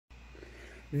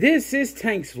This is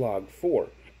Tank's Vlog for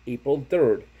April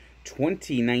 3rd,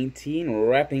 2019. We're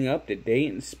wrapping up the day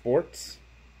in sports.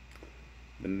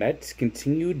 The Mets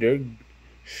continued their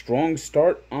strong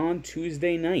start on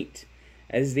Tuesday night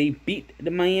as they beat the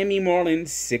Miami Marlins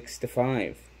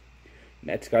 6-5.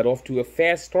 Mets got off to a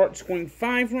fast start, scoring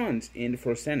 5 runs in the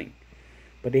first inning.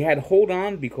 But they had to hold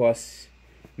on because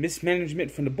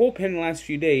mismanagement from the bullpen the last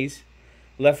few days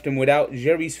left them without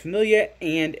Jeurys Familia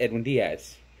and Edwin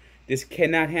Diaz. This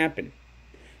cannot happen.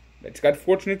 Mets got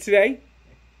fortunate today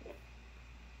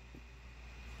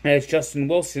as Justin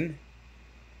Wilson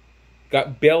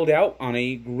got bailed out on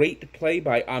a great play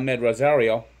by Amed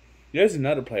Rosario. There's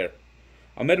another player.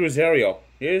 Amed Rosario.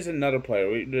 There's another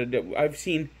player. I've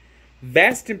seen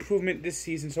vast improvement this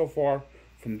season so far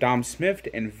from Dom Smith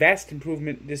and vast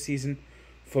improvement this season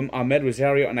from Amed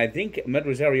Rosario. And I think Amed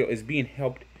Rosario is being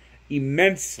helped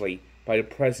immensely by the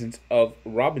presence of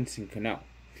Robinson Cano.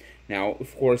 Now,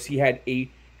 of course, he had a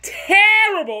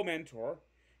terrible mentor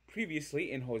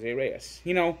previously in Jose Reyes.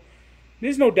 You know,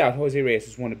 there's no doubt Jose Reyes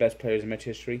is one of the best players in Mets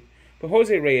history, but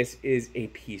Jose Reyes is a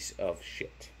piece of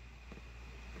shit.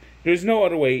 There's no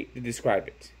other way to describe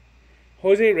it.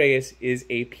 Jose Reyes is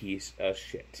a piece of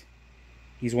shit.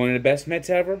 He's one of the best Mets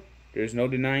ever. There's no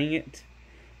denying it.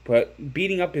 But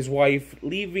beating up his wife,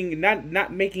 leaving,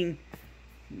 not making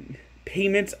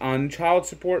payments on child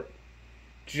support,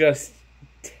 just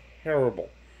terrible.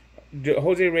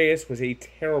 Jose Reyes was a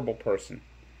terrible person.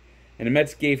 And the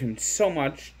Mets gave him so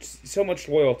much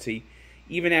loyalty,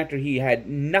 even after he had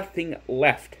nothing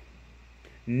left.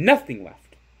 Nothing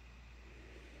left.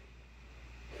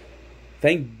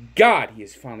 Thank God he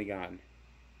is finally gone.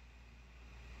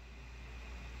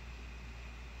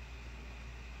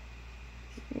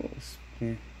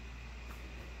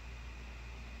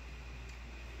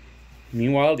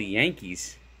 Meanwhile, the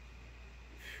Yankees.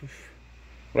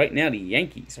 Right now, the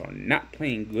Yankees are not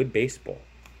playing good baseball.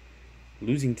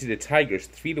 Losing to the Tigers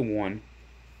 3-1.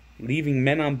 Leaving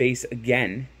men on base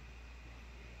again.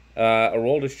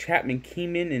 Aroldis Chapman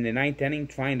came in the ninth inning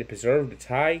trying to preserve the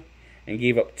tie and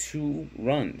gave up 2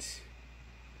 runs.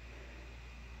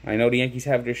 I know the Yankees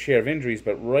have their share of injuries,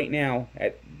 but right now,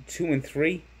 at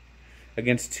 2-3,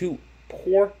 against 2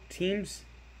 poor teams,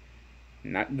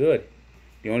 not good.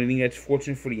 The only thing that's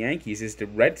fortunate for the Yankees is the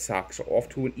Red Sox are off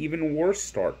to an even worse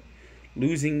start,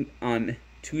 losing on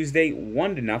Tuesday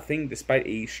 1-0, despite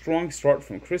a strong start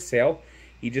from Chris Sale.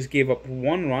 He just gave up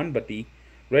 1 run, but the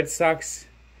Red Sox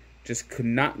just could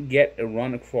not get a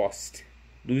run across,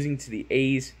 losing to the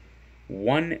A's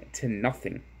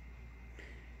 1-0.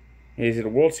 Is it a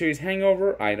World Series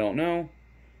hangover? I don't know.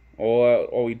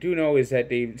 All we do know is that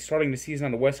starting the season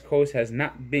on the West Coast has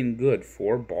not been good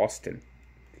for Boston.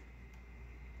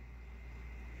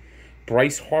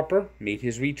 Bryce Harper made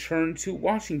his return to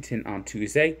Washington on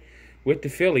Tuesday with the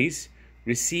Phillies,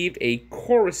 received a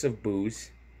chorus of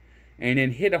boos, and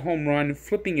then hit a home run,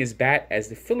 flipping his bat as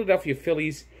the Philadelphia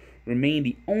Phillies remain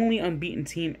the only unbeaten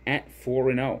team at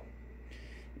 4-0.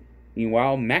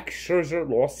 Meanwhile, Max Scherzer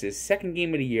lost his second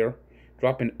game of the year,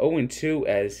 dropping 0-2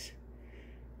 as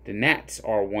the Nats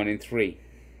are 1-3.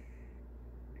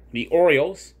 The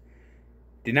Orioles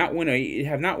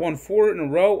have not won 4 in a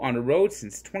row on the road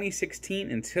since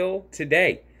 2016 until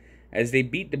today, as they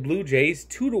beat the Blue Jays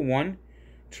 2-1.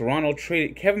 Toronto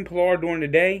traded Kevin Pillar during the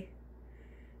day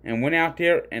and went out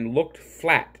there and looked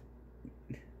flat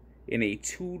in a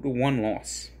 2-1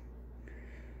 loss.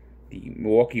 The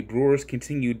Milwaukee Brewers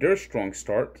continued their strong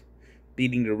start,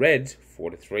 beating the Reds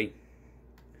 4-3.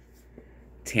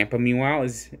 Tampa, meanwhile,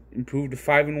 has improved to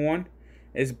 5-1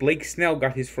 as Blake Snell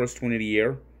got his first win of the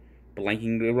year,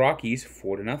 blanking the Rockies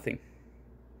 4-0.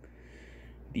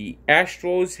 The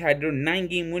Astros had their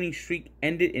 9-game winning streak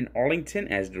ended in Arlington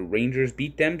as the Rangers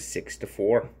beat them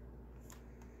 6-4.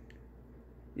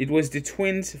 It was the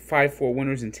Twins 5-4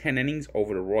 winners in 10 innings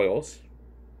over the Royals.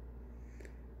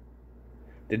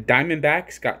 The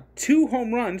Diamondbacks got 2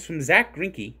 home runs from Zach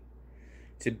Greinke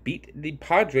to beat the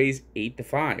Padres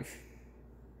 8-5.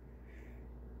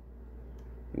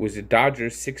 It was the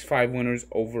Dodgers 6-5 winners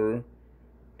over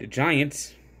the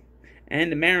Giants,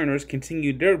 and the Mariners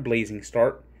continued their blazing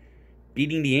start,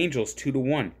 beating the Angels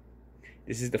 2-1.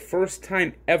 This is the first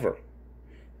time ever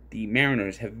the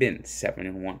Mariners have been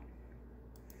 7-1.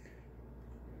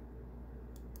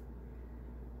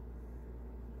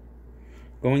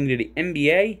 Going to the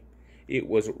NBA, it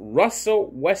was Russell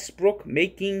Westbrook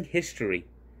making history.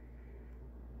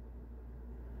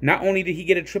 Not only did he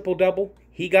get a triple-double,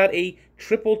 he got a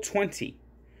triple-20.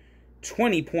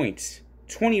 20 points,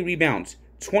 20 rebounds,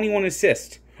 21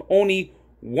 assists. Only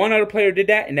one other player did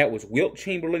that, and that was Wilt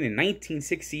Chamberlain in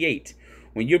 1968.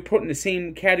 When you're put in the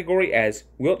same category as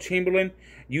Wilt Chamberlain,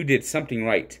 you did something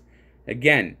right.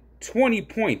 Again, 20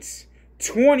 points,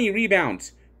 20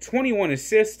 rebounds, 21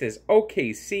 assists as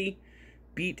OKC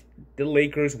beat the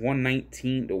Lakers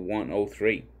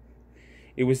 119-103.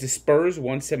 It was the Spurs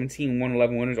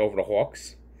 117-111 winners over the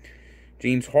Hawks.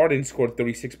 James Harden scored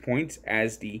 36 points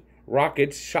as the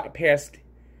Rockets shot past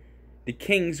the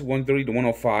Kings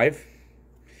 130-105.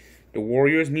 The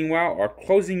Warriors, meanwhile, are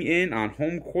closing in on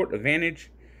home court advantage,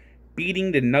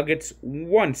 beating the Nuggets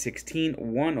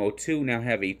 116-102. Now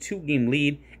have a 2-game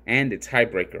lead and a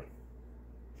tiebreaker.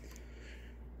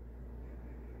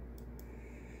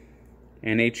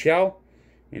 NHL,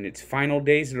 in its final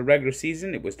days of the regular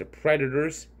season, it was the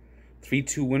Predators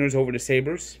 3-2 winners over the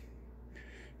Sabres.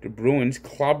 The Bruins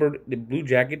clobbered the Blue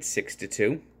Jackets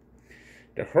 6-2.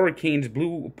 The Hurricanes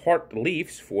blew apart the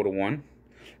Leafs 4-1.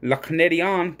 Le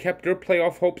Canadien kept their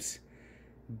playoff hopes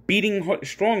beating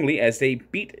strongly as they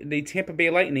beat the Tampa Bay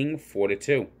Lightning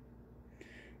 4-2.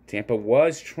 Tampa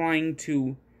was trying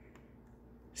to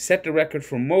set the record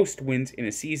for most wins in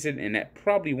a season, and that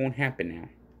probably won't happen now.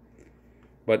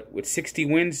 But with 60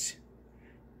 wins,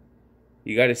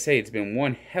 you got to say it's been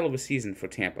one hell of a season for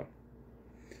Tampa.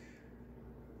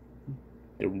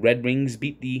 The Red Wings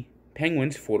beat the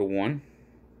Penguins 4-1.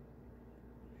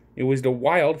 It was the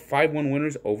Wild 5-1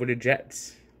 winners over the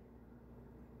Jets.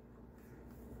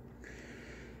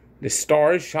 The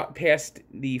Stars shot past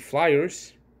the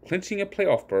Flyers, clinching a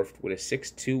playoff berth with a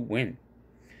 6-2 win.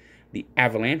 The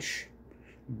Avalanche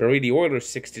buried the Oilers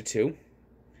 6-2.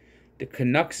 The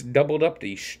Canucks doubled up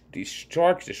the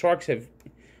Sharks. The Sharks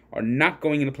are not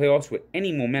going into playoffs with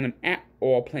any momentum at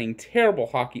all, playing terrible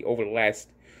hockey over the last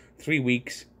 3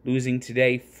 weeks, losing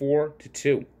today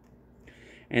 4-2.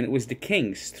 And it was the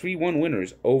Kings, 3-1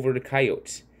 winners over the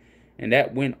Coyotes. And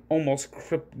that win almost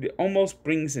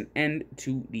brings an end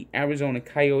to the Arizona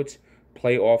Coyotes'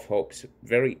 playoff hopes.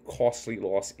 Very costly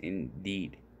loss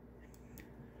indeed.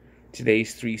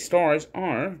 Today's 3 stars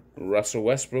are Russell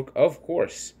Westbrook, of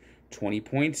course. 20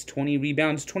 points, 20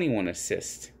 rebounds, 21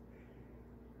 assists.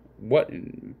 What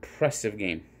an impressive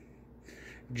game.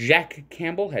 Jack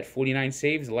Campbell had 49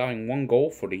 saves, allowing 1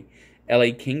 goal for the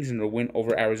LA Kings in their win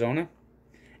over Arizona.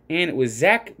 And it was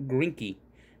Zach Greinke,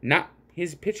 not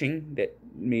his pitching that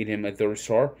made him a 3rd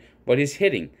star, but his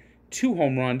hitting. 2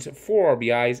 home runs, 4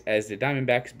 RBIs as the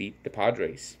Diamondbacks beat the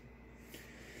Padres.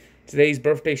 Today's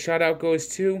birthday shout-out goes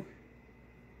to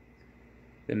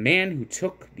the man who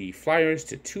took the Flyers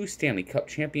to 2 Stanley Cup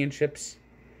championships,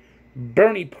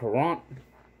 Bernie Parent,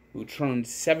 who turned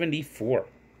 74.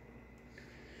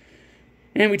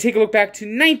 And we take a look back to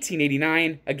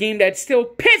 1989, a game that still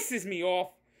pisses me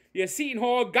off. The Seton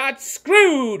Hall got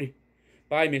screwed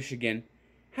by Michigan.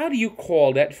 How do you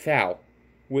call that foul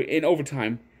in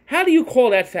overtime? How do you call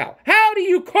that foul? How do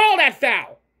you call that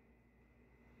foul?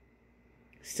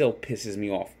 Still pisses me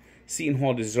off. Seton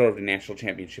Hall deserved a national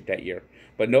championship that year.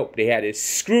 But nope, they had to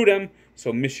screw them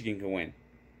so Michigan could win.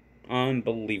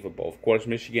 Unbelievable. Of course,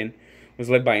 Michigan was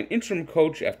led by an interim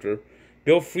coach after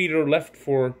Bill Frieder left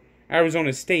for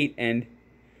Arizona State, and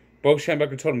Bo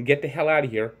Schembechler told him, get the hell out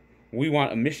of here. We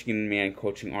want a Michigan man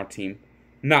coaching our team,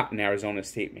 not an Arizona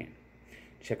State man.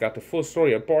 Check out the full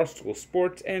story at Barstool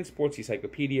Sports and Sports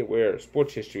Encyclopedia, where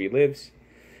sports history lives.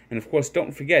 And of course,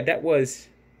 don't forget, that was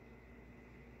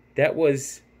that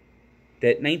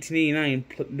 1989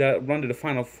 run to the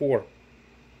Final Four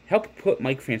helped put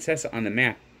Mike Francesa on the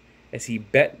map as he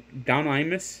bet Don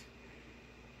Imus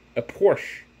a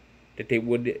Porsche that they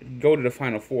would go to the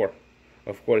Final Four.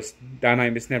 Of course, Don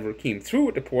Imus never came through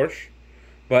with the Porsche,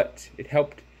 but it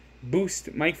helped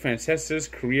boost Mike Francesa's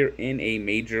career in a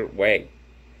major way.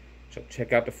 So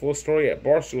check out the full story at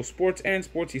Barstool Sports and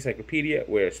Sports Encyclopedia,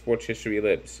 where sports history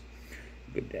lives.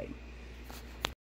 Good day.